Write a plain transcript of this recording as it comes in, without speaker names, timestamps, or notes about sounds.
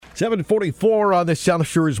7:44 on the South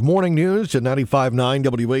Shore's Morning News at 95.9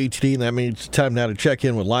 WATD. And that means it's time now to check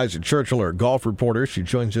in with Liza Churchill, our golf reporter. She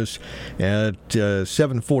joins us at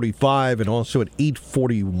 7:45 and also at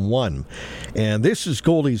 8:41. And this is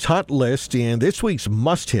Goldie's Hot List. And this week's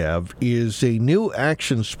must-have is a new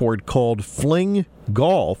action sport called Fling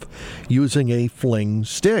Golf using a fling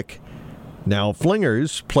stick. Now,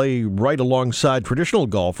 flingers play right alongside traditional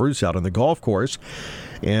golfers out on the golf course.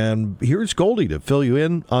 And here's Goldie to fill you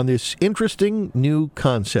in on this interesting new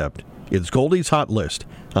concept. It's Goldie's Hot List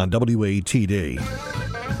on WATD.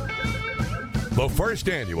 The first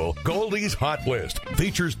annual Goldie's Hot List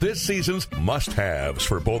features this season's must-haves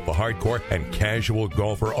for both the hardcore and casual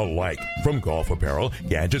golfer alike. From golf apparel,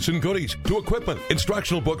 gadgets and goodies, to equipment,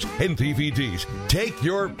 instructional books, and DVDs. Take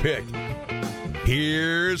your pick.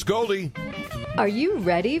 Here's Goldie. Are you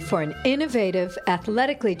ready for an innovative,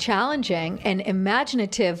 athletically challenging, and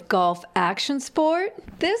imaginative golf action sport?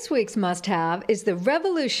 This week's must-have is the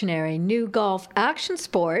revolutionary new golf action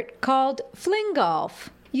sport called Fling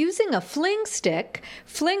Golf. Using a fling stick,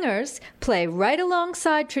 flingers play right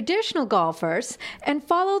alongside traditional golfers and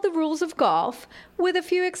follow the rules of golf, with a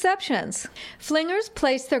few exceptions. Flingers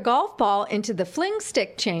place their golf ball into the fling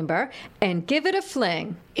stick chamber and give it a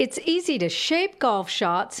fling. It's easy to shape golf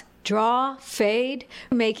shots, draw, fade,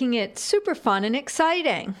 making it super fun and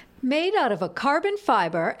exciting. Made out of a carbon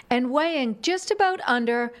fiber and weighing just about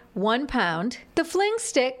under 1 pound, the fling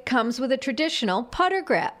stick comes with a traditional putter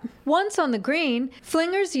grip. Once on the green,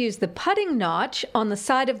 flingers use the putting notch on the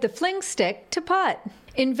side of the fling stick to putt.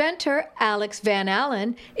 Inventor Alex Van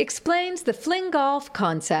Allen explains the fling golf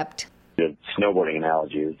concept. The snowboarding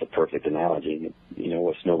analogy is the perfect analogy. You know,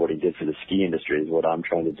 what snowboarding did for the ski industry is what I'm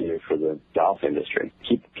trying to do for the golf industry.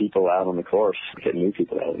 Keep people out on the course, get new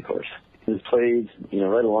people out on the course. It's played,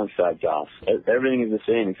 right alongside golf. Everything is the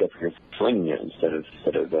same except for you're flinging it instead of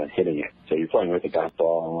hitting it. So you're playing with a golf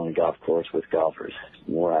ball on a golf course with golfers. It's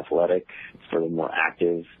more athletic, it's sort of more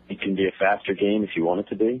active. It can be a faster game if you want it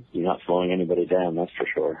to be. You're not slowing anybody down, that's for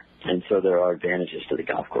sure. And so there are advantages to the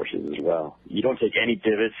golf courses as well. You don't take any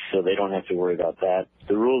divots, so they don't have to worry about that.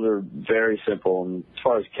 The rules are very simple, and as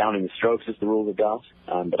far as counting the strokes, it's the rules of golf.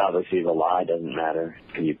 But obviously the lie doesn't matter.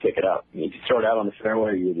 Can you pick it up? If you throw it out on the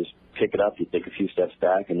fairway, you just pick it up, you take a few steps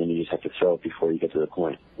back, and then you just have to throw it before you get to the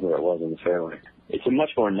point where it was on the fairway. It's a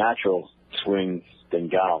much more natural swing than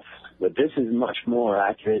golf, but this is much more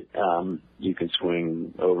accurate. You can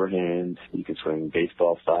swing overhand, you can swing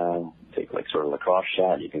baseball style, take like sort of lacrosse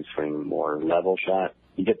shot, you can swing more level shot.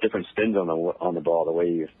 You get different spins on the ball the way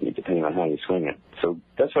you depending on how you swing it. So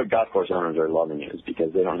that's what golf course owners are loving it, is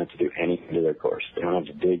because they don't have to do anything to their course. They don't have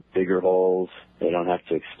to dig bigger holes. They don't have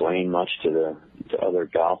to explain much to other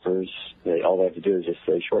golfers. All they have to do is just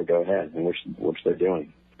say, sure, go ahead, and which they're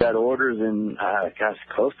doing. Got orders in,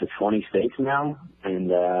 close to 20 states now,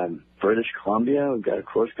 and British Columbia, we've got a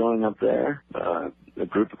course going up there. A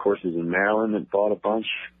group of courses in Maryland that bought a bunch,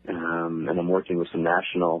 and I'm working with some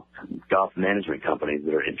national golf management companies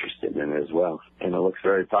that are interested in it as well. And it looks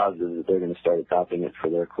very positive that they're going to start adopting it for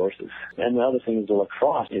their courses. And the other thing is the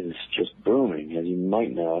lacrosse is just booming. As you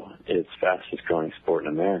might know, it's the fastest growing sport in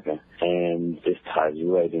America, and this ties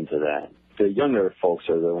right into that. The younger folks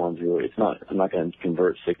are the ones who, I'm not going to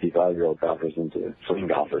convert 65-year-old golfers into swing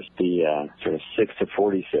golfers. The sort of 6 to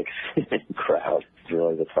 46 crowd is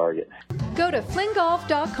really the target. Go to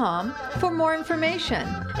flinggolf.com for more information.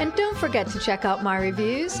 And don't forget to check out my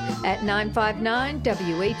reviews at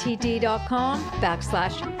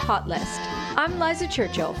 959watd.com/hotlist. I'm Liza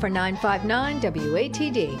Churchill for 959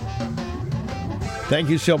 WATD. Thank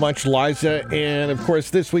you so much, Liza. And, of course,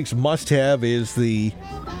 this week's must-have is the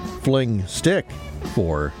Fling stick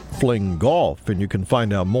for Fling Golf, and you can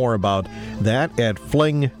find out more about that at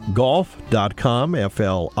flinggolf.com,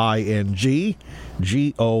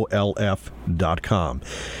 FLINGGOLF.com.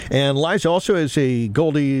 And Liza also has a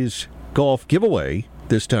Goldie's Golf giveaway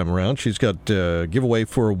this time around. She's got a giveaway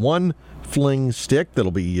for one Fling stick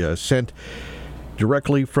that'll be sent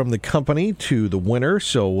directly from the company to the winner.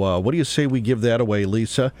 So what do you say we give that away,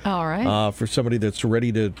 Lisa? All right. For somebody that's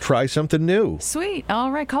ready to try something new. Sweet.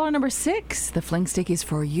 All right. Caller number 6. The Fling stick is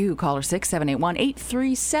for you. Caller 6,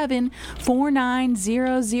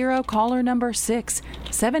 781-837-4900. Caller number 6,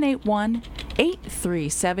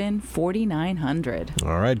 781-837-4900.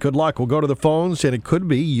 All right. Good luck. We'll go to the phones, and it could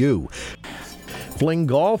be you. Fling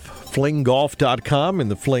Golf FlingGolf.com and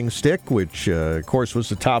the Fling Stick, which, of course, was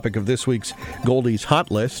the topic of this week's Goldie's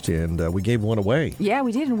Hot List, and we gave one away. Yeah,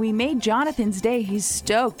 we did, and we made Jonathan's day. He's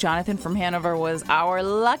stoked. Jonathan from Hanover was our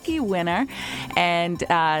lucky winner, and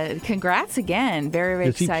congrats again. Very, very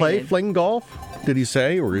excited. Does he play Fling Golf? Did he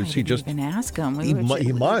say, or is he just? I didn't even ask him.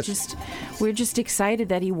 He must. We're just excited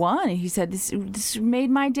that he won. He said, "This made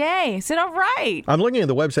my day." I said, "All right." I'm looking at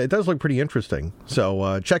the website. It does look pretty interesting.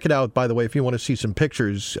 So check it out. By the way, if you want to see some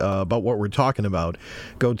pictures about what we're talking about,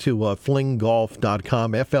 go to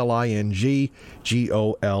FlingGolf.com.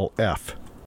 FlingGolf.